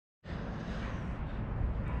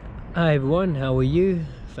Hi everyone, how are you?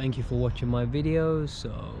 Thank you for watching my video.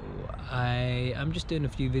 So I'm just doing a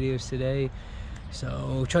few videos today,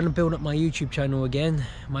 so trying to build up my YouTube channel again.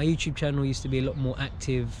 My YouTube channel used to be a lot more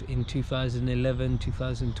active in 2011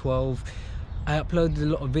 2012. I uploaded a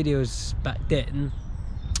lot of videos back then,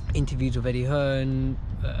 interviews with Eddie Hearn,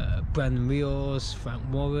 Brandon Rios, Frank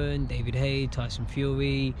Warren, David Haye, Tyson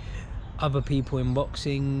Fury, other people in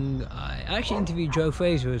boxing. I actually interviewed Joe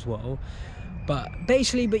Frazier as well. But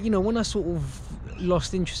you know, when I sort of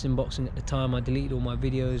lost interest in boxing at the time, I deleted all my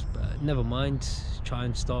videos. But never mind, try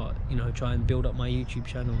and build up my YouTube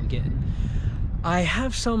channel again. I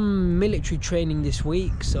have some military training this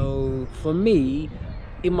week, so for me,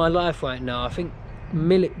 in my life right now, I think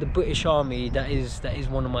the British Army, that is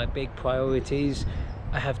one of my big priorities.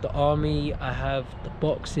 I have the army, I have the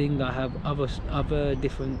boxing, I have other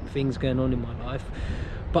different things going on in my life.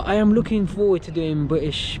 But I am looking forward to doing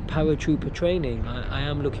British paratrooper training. I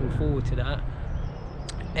am looking forward to that,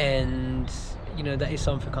 and you know, that is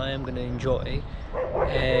something I am going to enjoy.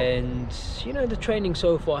 And you know, the training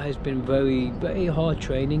so far has been very hard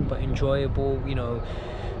training, but enjoyable. You know,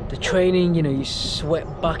 the training, you know, you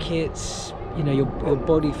sweat buckets, you know, your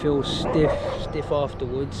body feels stiff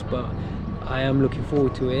afterwards, but I am looking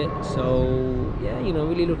forward to it. So yeah, you know,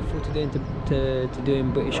 really looking forward to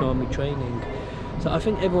doing British Army training. So I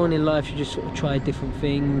think everyone in life should just sort of try different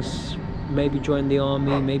things, maybe join the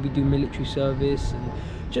army, maybe do military service, and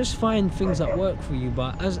just find things that work for you.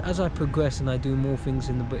 But as I progress and I do more things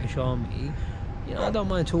in the British Army, you know, I don't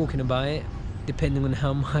mind talking about it, depending on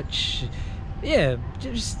how much. Yeah,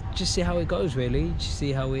 just see how it goes, really. Just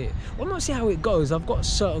see how it, well, not see how it goes. I've got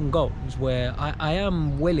certain goals where I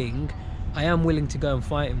am willing to go and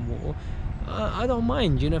fight in war. I don't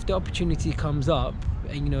mind, you know, if the opportunity comes up,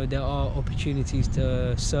 and you know, there are opportunities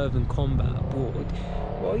to serve in combat abroad,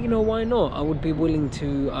 well, you know, why not? I would be willing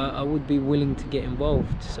to get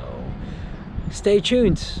involved. So stay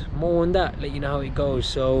tuned, more on that, let you know how it goes.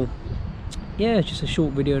 So yeah, it's just a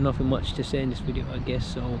short video, nothing much to say in this video, I guess.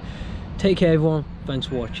 So take care everyone, thanks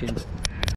for watching.